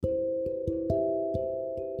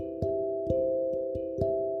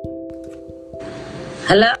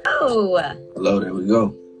Hello. Hello, there we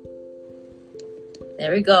go.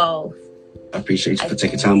 There we go. I appreciate you for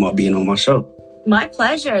taking time out being on my show. My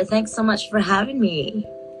pleasure. Thanks so much for having me.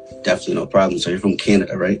 Definitely no problem. So you're from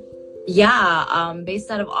Canada, right? Yeah,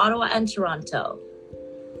 based out of Ottawa and Toronto.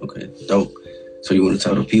 Okay, dope. So you want to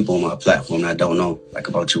tell the people on my platform that don't know, like,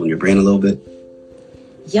 about you and your brand a little bit?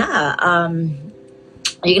 Yeah,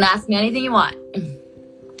 you can ask me anything you want.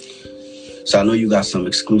 So I know you got some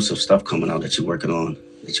exclusive stuff coming out that you're working on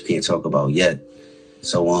that you can't talk about yet.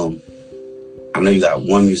 So I know you got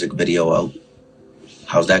one music video out.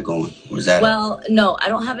 How's that going? Where's that? Well, no, I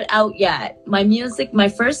don't have it out yet. My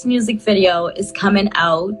first music video is coming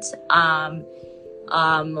out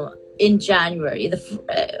in January,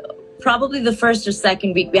 probably the first or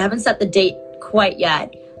second week. We haven't set the date quite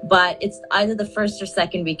yet, but it's either the first or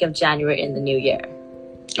second week of January in the new year.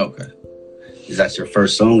 Okay. Is that your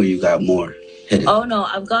first song, or you got more hidden? Oh no,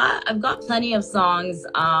 I've got plenty of songs.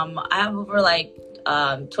 I have over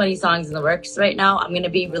 20 songs in the works right now. I'm going to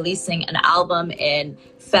be releasing an album in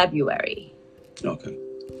February. Okay.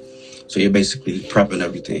 So you're basically prepping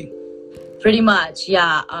everything. Pretty much,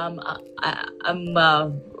 yeah. I'm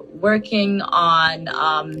working on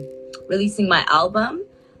releasing my album.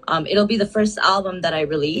 It'll be the first album that I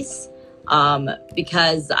release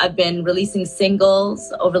because I've been releasing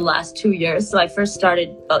singles over the last 2 years. So I first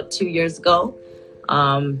started about 2 years ago.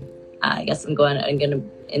 I guess I'm gonna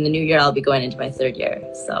in the new year, I'll be going into my third year.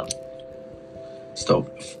 So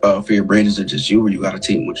for your brand, is it just you, or you got a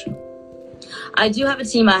team with you? I do have a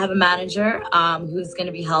team. I have a manager who's going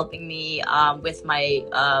to be helping me with my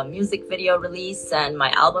music video release and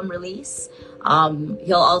my album release.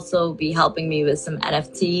 He'll also be helping me with some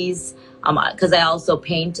NFTs because I also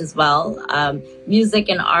paint as well. Music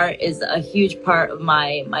and art is a huge part of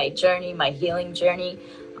my journey, my healing journey.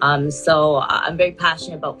 So I'm very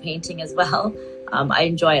passionate about painting as well. I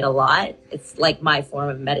enjoy it a lot. It's like my form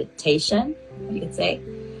of meditation, you could say.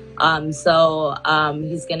 So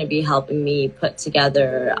he's going to be helping me put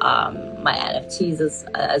together my NFTs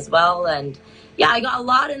as well. And yeah, I got a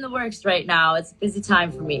lot in the works right now. It's a busy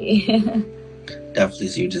time for me. Definitely.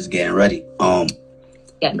 So you're just getting ready.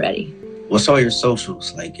 Getting ready. What's all your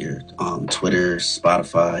socials, like your Twitter,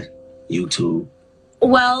 Spotify, YouTube?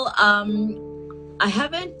 Well, I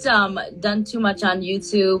haven't done too much on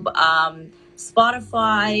YouTube.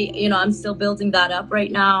 Spotify, I'm still building that up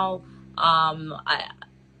right now.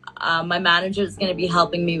 My manager is going to be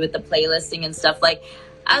helping me with the playlisting and stuff. Like,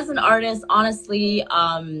 as an artist, honestly,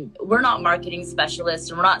 we're not marketing specialists,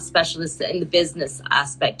 and we're not specialists in the business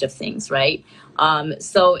aspect of things, right?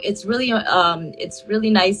 So it's really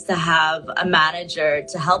nice to have a manager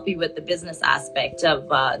to help you with the business aspect of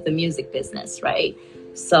the music business, right?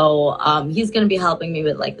 So he's going to be helping me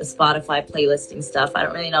with like the Spotify playlisting stuff. I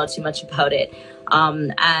don't really know too much about it.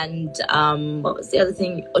 And what was the other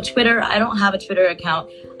thing? Oh, Twitter. I don't have a Twitter account.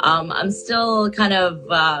 I'm still kind of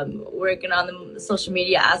working on the social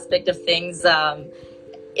media aspect of things.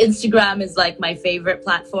 Instagram is like my favorite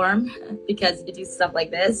platform because you can do stuff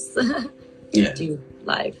like this. Yeah. Do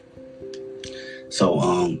live. So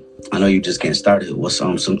I know you're just getting started. What's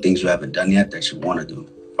some things you haven't done yet that you want to do?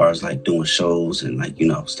 As far as like doing shows and like,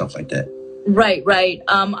 stuff like that. Right.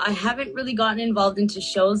 I haven't really gotten involved into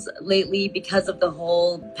shows lately because of the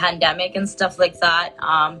whole pandemic and stuff like that.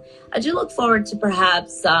 I do look forward to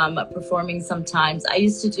perhaps performing sometimes. I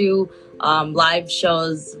used to do live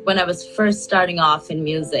shows when I was first starting off in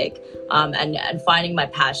music and finding my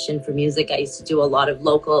passion for music. I used to do a lot of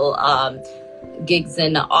local gigs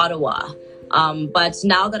in Ottawa. But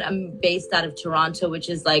now that I'm based out of Toronto, which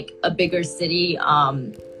is like a bigger city,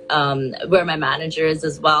 where my manager is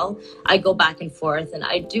as well, I go back and forth, and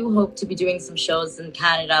I do hope to be doing some shows in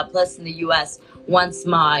Canada plus in the US once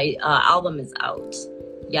my album is out.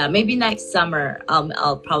 Yeah, maybe next summer.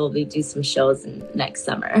 I'll probably do some shows next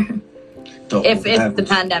summer. If the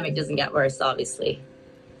pandemic doesn't get worse, obviously.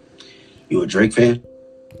 You a Drake fan?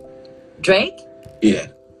 Drake? Yeah.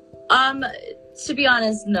 To be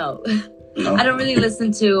honest, no. No? I don't really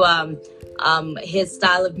listen to his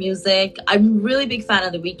style of music. I'm a really big fan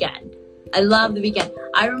of The Weeknd. I love The Weeknd.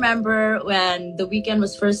 I remember when The Weeknd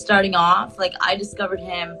was first starting off, like I discovered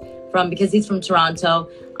him because he's from Toronto.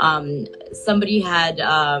 Somebody had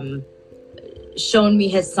shown me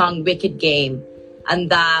his song Wicked Game, and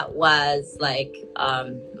that was like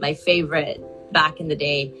my favorite back in the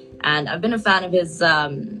day. And I've been a fan of his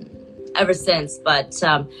ever since. But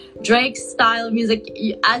Drake's style of music,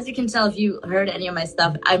 as you can tell if you heard any of my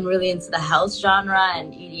stuff, I'm really into the house genre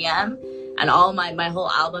and EDM, and all my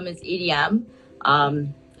whole album is EDM.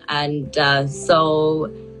 and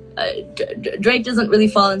Drake doesn't really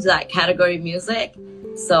fall into that category of music.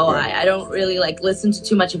 So I don't really like listen to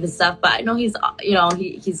too much of his stuff, but I know he's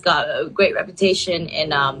he's got a great reputation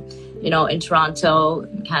in in Toronto,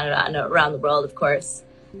 Canada, and around the world, of course.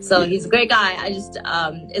 So he's a great guy. I just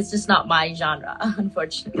it's just not my genre,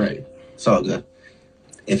 unfortunately. Right. It's all good.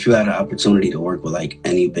 If you had an opportunity to work with like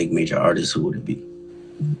any big major artist, who would it be?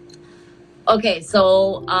 Okay,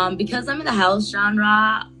 so because I'm in the house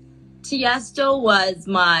genre, Tiesto was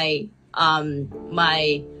my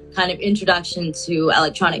my kind of introduction to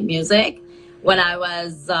electronic music. When I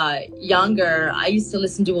was younger, I used to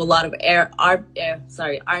listen to a lot of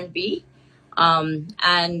R&B.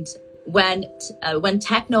 And when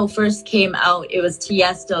techno first came out, it was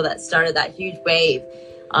Tiesto that started that huge wave.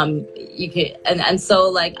 So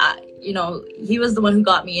like he was the one who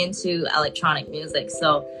got me into electronic music.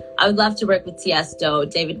 So I would love to work with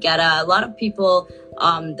Tiesto, David Guetta, a lot of people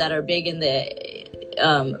that are big in the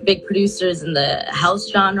big producers in the house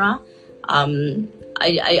genre.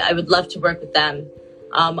 I would love to work with them.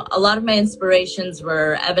 A lot of my inspirations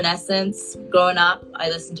were Evanescence. Growing up, I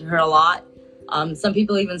listened to her a lot. Some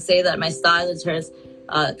people even say that my style is hers,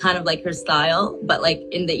 kind of like her style, but like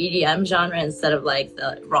in the EDM genre instead of like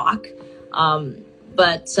the rock.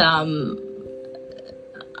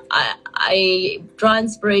 I draw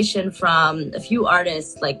inspiration from a few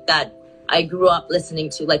artists like that I grew up listening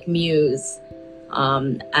to, like Muse,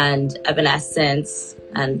 and Evanescence,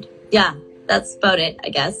 and yeah, that's about it, I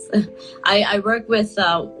guess. I work with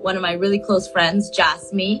one of my really close friends,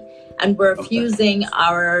 Jasmine, and we're fusing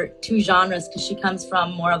our two genres because she comes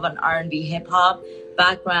from more of an R&B hip hop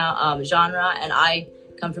background genre, and I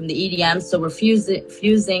come from the EDM. So we're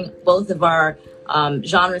fusing both of our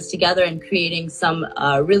genres together and creating some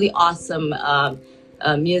really awesome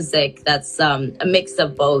music that's a mix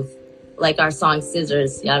of both, like our song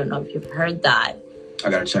Scissors. Yeah, I don't know if you've heard that. I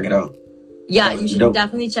gotta check it out. Yeah, you should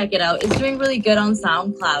definitely check it out. It's doing really good on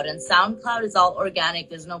SoundCloud, and SoundCloud is all organic.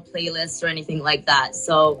 There's no playlists or anything like that.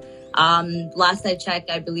 So last I checked,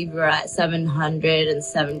 I believe we were at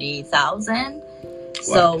 770,000.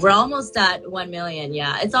 So we're almost at 1 million.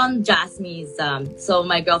 Yeah, it's on Jasmine's. So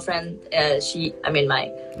my girlfriend,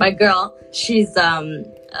 my girl, she's the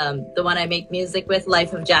one I make music with.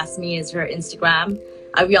 Life of Jasmine is her Instagram.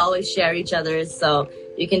 We always share each other's. So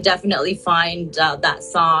you can definitely find that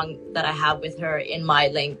song that I have with her in my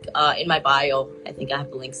link, in my bio. I think I have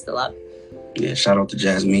the link still up. Yeah, shout out to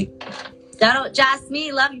Jasmine. Shout out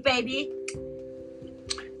Jasmine, love you, baby.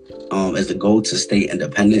 Is the goal to stay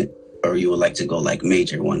independent, or you would like to go like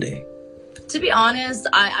major one day? To be honest,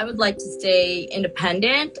 I would like to stay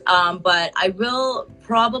independent, but I will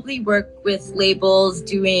probably work with labels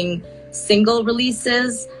doing single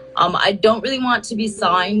releases. I don't really want to be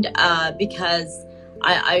signed because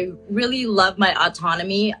I really love my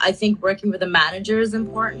autonomy. I think working with a manager is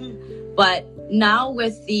important, but now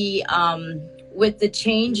with the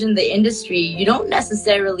change in the industry, you don't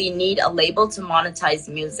necessarily need a label to monetize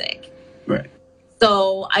music. Right.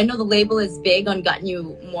 So I know the label is big on getting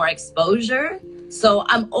you more exposure. So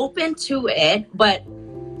I'm open to it, but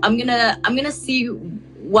I'm gonna see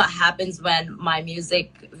what happens when my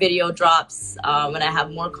music video drops, when I have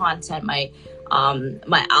more content, my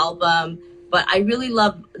album. But I really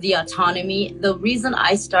love the autonomy. The reason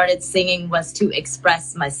I started singing was to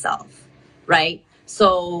express myself, right?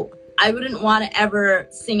 So I wouldn't want to ever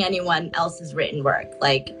sing anyone else's written work.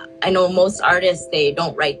 Like, I know most artists, they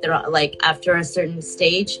don't write their own, like after a certain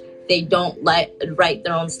stage, they don't write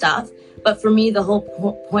their own stuff. But for me, the whole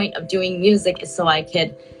point of doing music is so I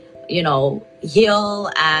could,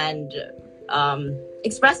 heal and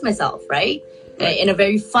express myself, right? In a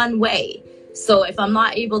very fun way. So if I'm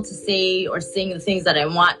not able to say or sing the things that I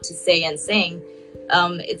want to say and sing,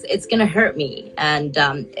 it's going to hurt me. And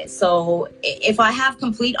so if I have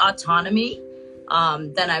complete autonomy,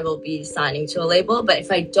 then I will be signing to a label. But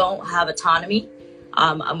if I don't have autonomy,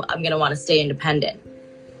 I'm going to want to stay independent.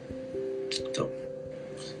 So,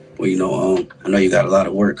 well, I know you got a lot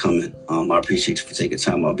of work coming. I appreciate you for taking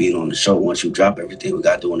time out being on the show. Once you drop everything, we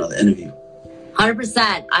got to do another interview.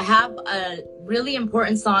 100%. I have a really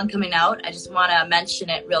important song coming out. I just want to mention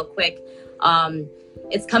it real quick.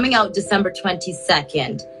 It's coming out December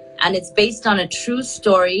 22nd, and it's based on a true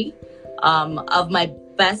story of my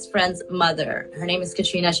best friend's mother. Her name is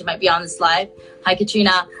Katrina. She might be on this live. Hi,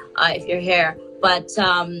 Katrina, if you're here. But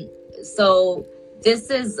so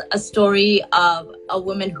this is a story of a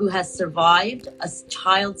woman who has survived a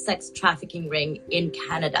child sex trafficking ring in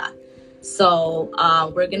Canada. So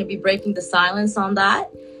we're going to be breaking the silence on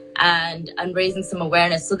that. and raising some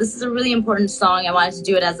awareness. So this is a really important song. I wanted to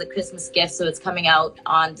do it as a Christmas gift. So it's coming out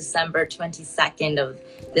on December 22nd of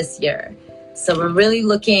this year. So we're really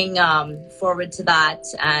looking forward to that.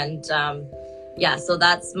 And yeah, so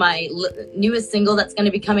that's my newest single that's going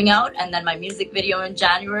to be coming out. And then my music video in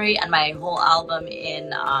January and my whole album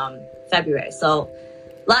in February. So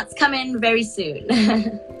lots coming very soon.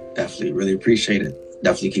 Definitely. Really appreciate it.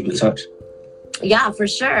 Definitely keep in touch. Yeah, for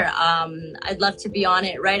sure. I'd love to be on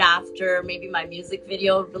it right after maybe my music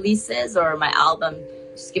video releases or my album.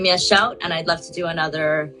 Just give me a shout and I'd love to do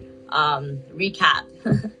another recap.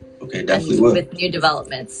 Okay, definitely will. With new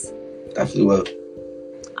developments. Definitely will.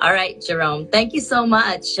 All right, Jerome. Thank you so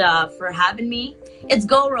much for having me. It's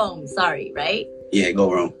Go Rome, sorry, right? Yeah,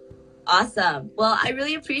 Go Rome. Awesome. Well, I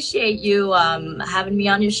really appreciate you having me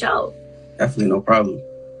on your show. Definitely, no problem.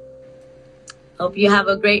 Hope you have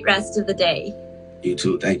a great rest of the day. You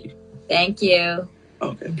too. Thank you. Thank you.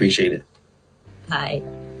 Okay. Appreciate it. Bye.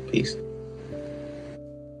 Peace.